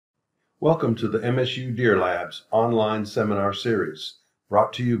Welcome to the MSU Deer Labs online seminar series,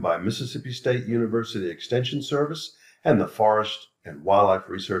 brought to you by Mississippi State University Extension Service and the Forest and Wildlife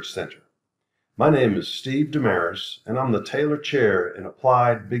Research Center. My name is Steve Damaris, and I'm the Taylor Chair in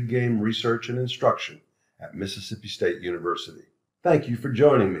Applied Big Game Research and Instruction at Mississippi State University. Thank you for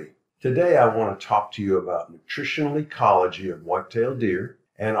joining me. Today I want to talk to you about nutritional ecology of white-tailed deer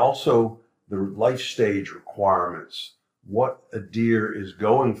and also the life stage requirements, what a deer is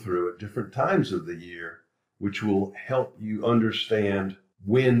going through at different times of the year, which will help you understand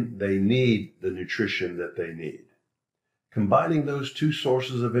when they need the nutrition that they need. Combining those two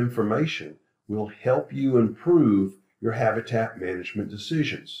sources of information will help you improve your habitat management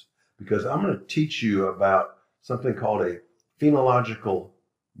decisions, because I'm going to teach you about something called a phenological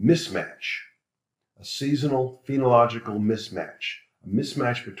mismatch, a seasonal phenological mismatch, a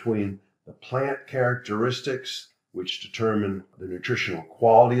mismatch between the plant characteristics which determine the nutritional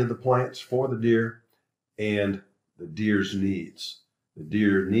quality of the plants for the deer and the deer's needs. The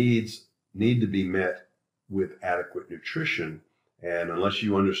deer needs need to be met with adequate nutrition, and unless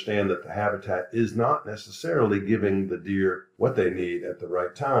you understand that the habitat is not necessarily giving the deer what they need at the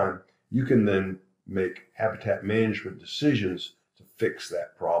right time, you can then make habitat management decisions to fix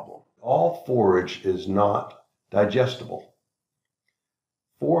that problem. All forage is not digestible.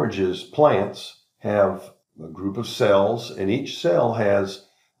 Forages, plants, have a group of cells, and each cell has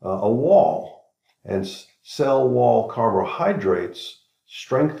a wall, and cell wall carbohydrates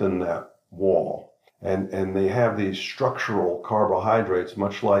strengthen that wall, and they have these structural carbohydrates,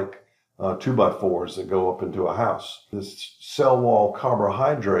 much like 2x4s that go up into a house. This cell wall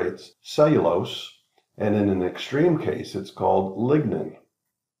carbohydrates cellulose, and in an extreme case it's called lignin.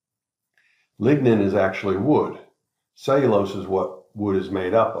 Lignin is actually wood. Cellulose is what wood is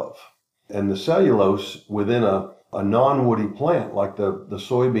made up of. And the cellulose within a non-woody plant, like the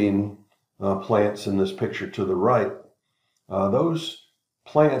soybean plants in this picture to the right, those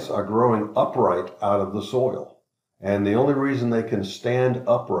plants are growing upright out of the soil. And the only reason they can stand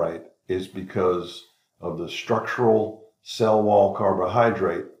upright is because of the structural cell wall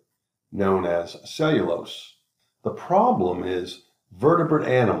carbohydrate known as cellulose. The problem is vertebrate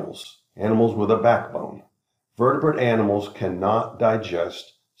animals, animals with a backbone. Vertebrate animals cannot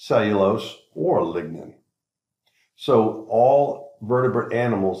digest cellulose or lignin. So all vertebrate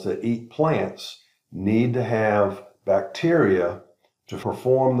animals that eat plants need to have bacteria to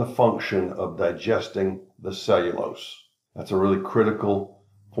perform the function of digesting the cellulose. That's a really critical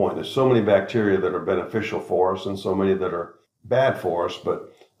point. There's so many bacteria that are beneficial for us and so many that are bad for us,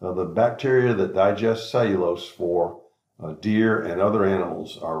 but the bacteria that digest cellulose for deer and other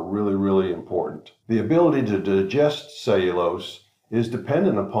animals are really, really important. The ability to digest cellulose is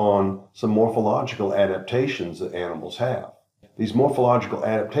dependent upon some morphological adaptations that animals have. These morphological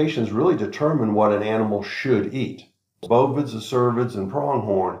adaptations really determine what an animal should eat. Bovids, acervids, and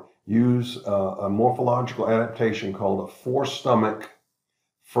pronghorn use a morphological adaptation called a four-stomach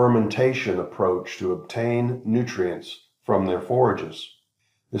fermentation approach to obtain nutrients from their forages.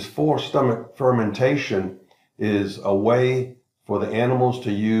 This four-stomach fermentation is a way for the animals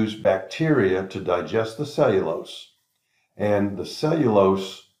to use bacteria to digest the cellulose. And the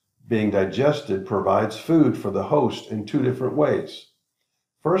cellulose being digested provides food for the host in two different ways.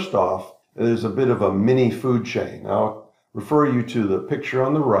 First off, there's a bit of a mini food chain. I'll refer you to the picture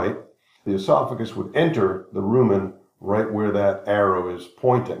on the right. The esophagus would enter the rumen right where that arrow is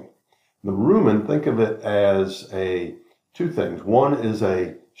pointing. The rumen, think of it as two things. One is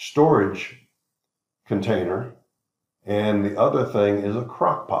a storage container, and the other thing is a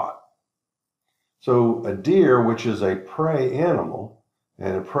crock pot. So a deer, which is a prey animal,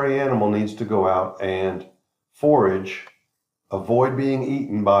 and a prey animal needs to go out and forage, avoid being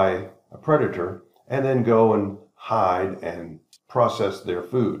eaten by a predator, and then go and hide and process their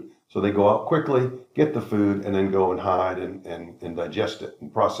food. So they go out quickly, get the food, and then go and hide and digest it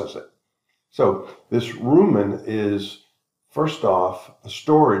and process it. So this rumen is, first off, a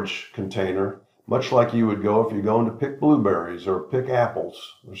storage container, much like you would go if you're going to pick blueberries or pick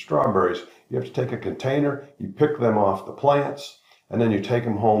apples or strawberries. You have to take a container, you pick them off the plants, and then you take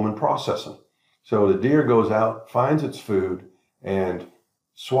them home and process them. So the deer goes out, finds its food, and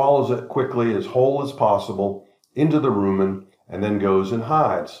swallows it quickly, as whole as possible, into the rumen, and then goes and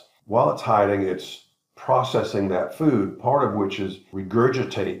hides. While it's hiding, it's processing that food, part of which is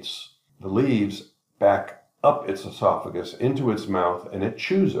regurgitates the leaves back up its esophagus into its mouth, and it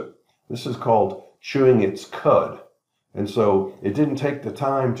chews it. This is called chewing its cud. And so it didn't take the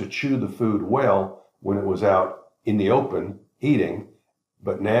time to chew the food well when it was out in the open eating,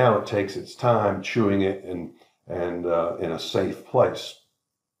 but now it takes its time chewing it in a safe place.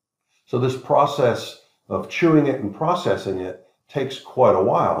 So this process of chewing it and processing it takes quite a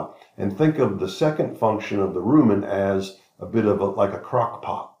while. And think of the second function of the rumen as a bit of like a crock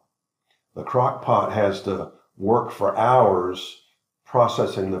pot. The crock pot has to work for hours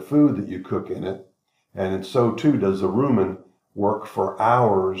processing the food that you cook in it. And so too does the rumen work for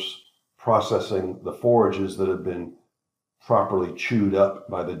hours processing the forages that have been properly chewed up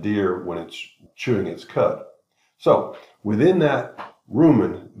by the deer when it's chewing its cud. So within that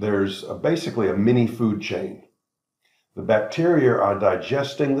rumen, there's basically a mini food chain. The bacteria are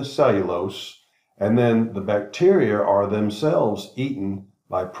digesting the cellulose, and then the bacteria are themselves eaten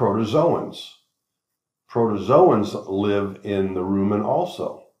by protozoans. Protozoans live in the rumen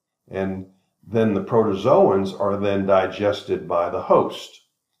also, and then the protozoans are then digested by the host,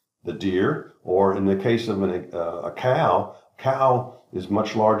 the deer, or in the case of a cow. Cow is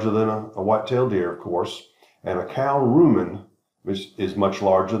much larger than a white-tailed deer, of course, and a cow rumen is much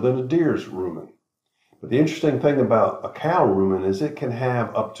larger than a deer's rumen. But the interesting thing about a cow rumen is it can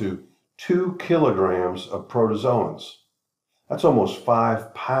have up to 2 kilograms of protozoans. That's almost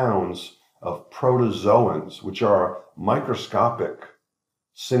 5 pounds of protozoans, which are microscopic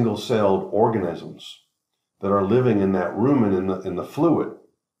single-celled organisms that are living in that rumen in the fluid.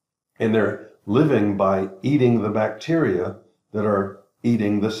 And they're living by eating the bacteria that are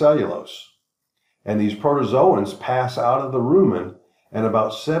eating the cellulose. And these protozoans pass out of the rumen, and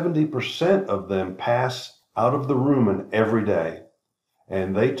about 70% of them pass out of the rumen every day.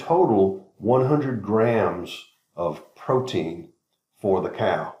 And they total 100 grams of protein for the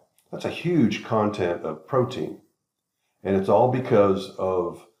cow. That's a huge content of protein. And it's all because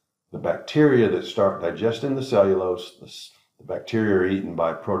of the bacteria that start digesting the cellulose. The bacteria are eaten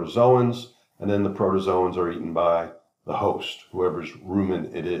by protozoans, and then the protozoans are eaten by the host, whoever's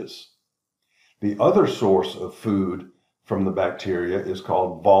rumen it is. The other source of food from the bacteria is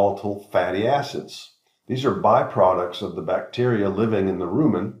called volatile fatty acids. These are byproducts of the bacteria living in the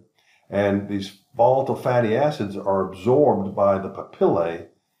rumen, and these volatile fatty acids are absorbed by the papillae,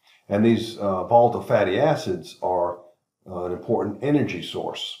 and these volatile fatty acids are an important energy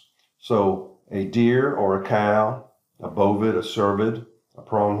source. So a deer or a cow, a bovid, a cervid, a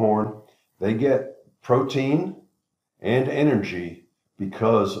pronghorn, they get protein and energy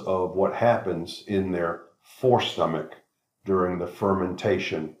because of what happens in their forestomach during the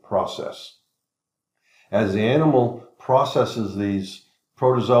fermentation process. As the animal processes these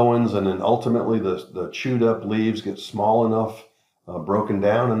protozoans and then ultimately the chewed up leaves get small enough, broken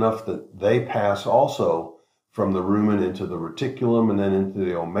down enough that they pass also from the rumen into the reticulum and then into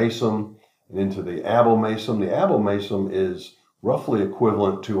the omasum and into the abomasum. The abomasum is roughly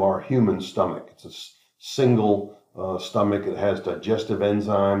equivalent to our human stomach. It's a single stomach. It has digestive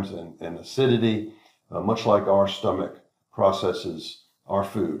enzymes and acidity, much like our stomach processes our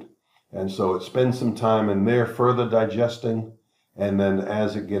food. And so it spends some time in there further digesting, and then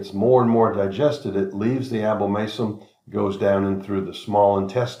as it gets more and more digested, it leaves the abomasum, goes down in through the small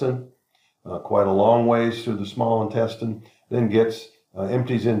intestine, quite a long ways through the small intestine, then gets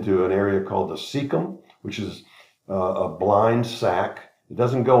empties into an area called the cecum, which is a blind sac. It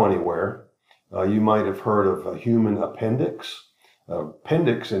doesn't go anywhere. You might have heard of a human appendix.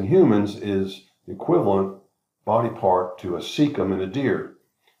 Appendix in humans is the equivalent body part to a cecum in a deer.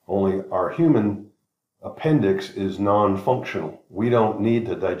 Only our human appendix is non-functional. We don't need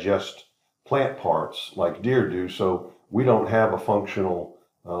to digest plant parts like deer do, so we don't have a functional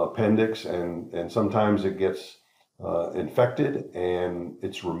appendix, and sometimes it gets infected and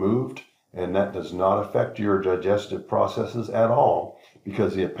it's removed, and that does not affect your digestive processes at all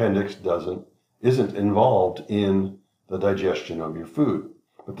because the appendix isn't involved in the digestion of your food.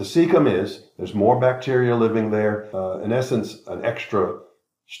 But the cecum there's more bacteria living there, in essence an extra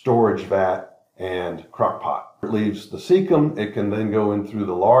storage vat and crock pot. It leaves the cecum, it can then go in through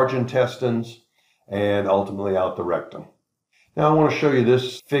the large intestines and ultimately out the rectum. Now I want to show you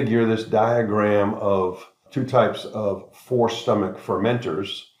this figure, this diagram of two types of forestomach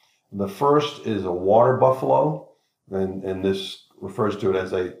fermenters. The first is a water buffalo, and this refers to it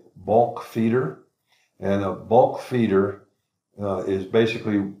as a bulk feeder. And a bulk feeder is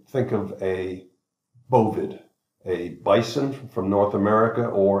basically, think of a bovid, a bison from North America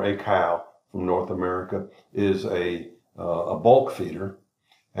or a cow from North America is a bulk feeder.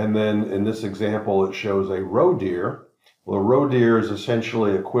 And then in this example, it shows a roe deer. Well, a roe deer is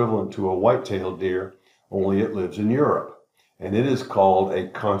essentially equivalent to a white-tailed deer, only it lives in Europe. And it is called a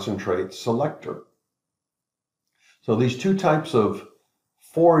concentrate selector. So these two types of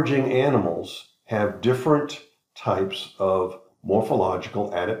foraging animals have different types of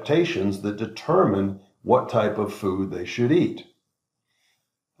morphological adaptations that determine what type of food they should eat.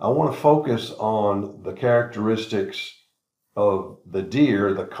 I want to focus on the characteristics of the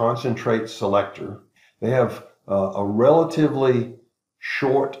deer, the concentrate selector. They have a relatively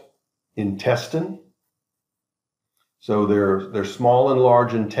short intestine. So they're small and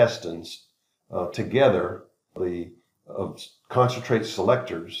large intestines together. The concentrate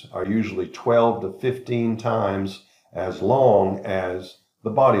selectors are usually 12 to 15 times as long as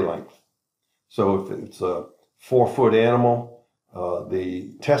the body length. So if it's a 4-foot animal,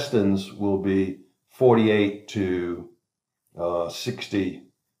 the intestines will be 48 to 60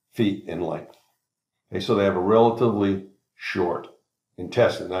 feet in length. Okay, so they have a relatively short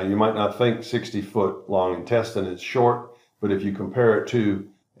intestine. Now, you might not think 60-foot long intestine is short, but if you compare it to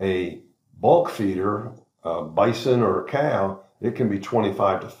a bulk feeder, a bison or a cow, it can be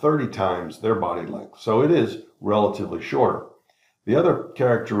 25 to 30 times their body length. So it is relatively shorter. The other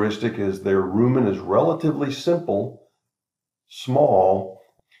characteristic is their rumen is relatively simple, small.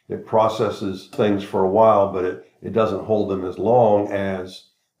 It processes things for a while, but it doesn't hold them as long as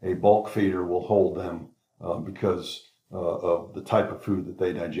a bulk feeder will hold them because of the type of food that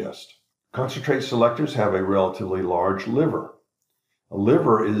they digest. Concentrate selectors have a relatively large liver. A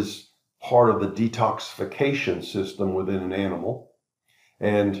liver is part of the detoxification system within an animal.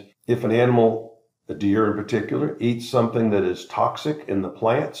 And if an animal, a deer in particular, eats something that is toxic in the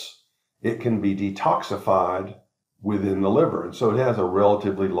plants, it can be detoxified within the liver. And so it has a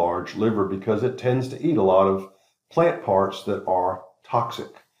relatively large liver because it tends to eat a lot of plant parts that are toxic.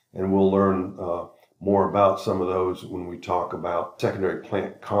 And we'll learn more about some of those when we talk about secondary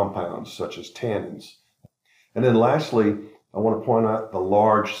plant compounds such as tannins. And then lastly, I want to point out the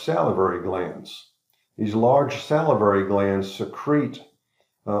large salivary glands. These large salivary glands secrete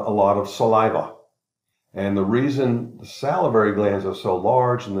a lot of saliva. And the reason the salivary glands are so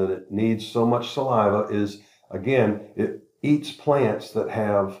large and that it needs so much saliva is, again, it eats plants that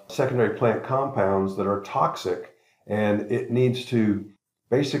have secondary plant compounds that are toxic, and it needs to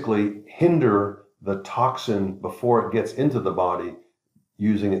basically hinder the toxin before it gets into the body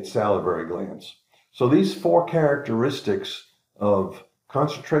using its salivary glands. So these 4 characteristics of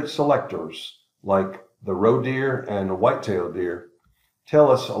concentrate selectors, like the roe deer and the white-tailed deer, tell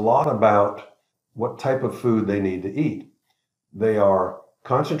us a lot about what type of food they need to eat. They are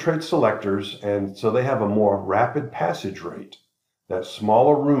concentrate selectors, and so they have a more rapid passage rate. That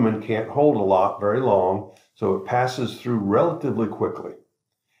smaller rumen can't hold a lot very long, so it passes through relatively quickly.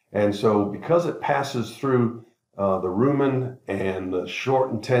 And so because it passes through the rumen and the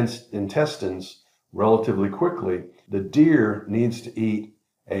short intestines relatively quickly, the deer needs to eat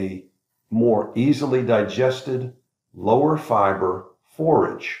a more easily digested, lower fiber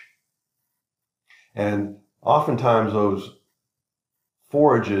forage. And oftentimes those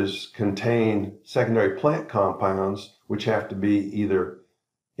forages contain secondary plant compounds which have to be either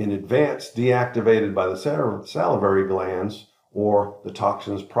in advance deactivated by the salivary glands or the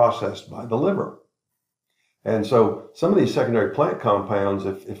toxins processed by the liver. And so some of these secondary plant compounds,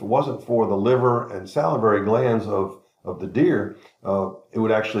 if it wasn't for the liver and salivary glands of the deer, it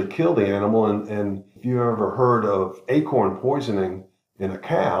would actually kill the animal. And if you've ever heard of acorn poisoning in a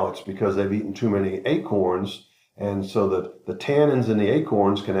cow, it's because they've eaten too many acorns. And so the tannins in the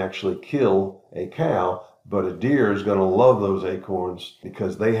acorns can actually kill a cow, but a deer is going to love those acorns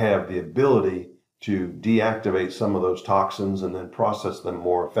because they have the ability to deactivate some of those toxins and then process them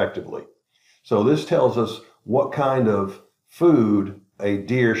more effectively. So this tells us what kind of food a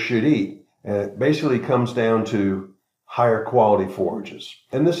deer should eat. And it basically comes down to higher quality forages.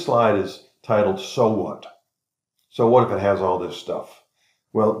 And this slide is titled, So What? So what if it has all this stuff?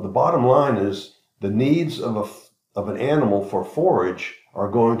 Well, the bottom line is the needs of an animal for forage are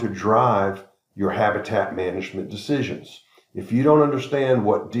going to drive your habitat management decisions. If you don't understand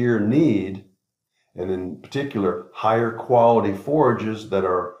what deer need, and in particular, higher quality forages that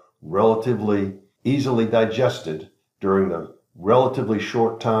are relatively easily digested during the relatively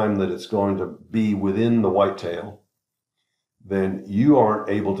short time that it's going to be within the whitetail, then you aren't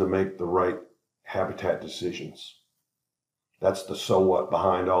able to make the right habitat decisions. That's the so what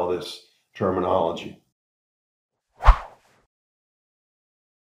behind all this terminology.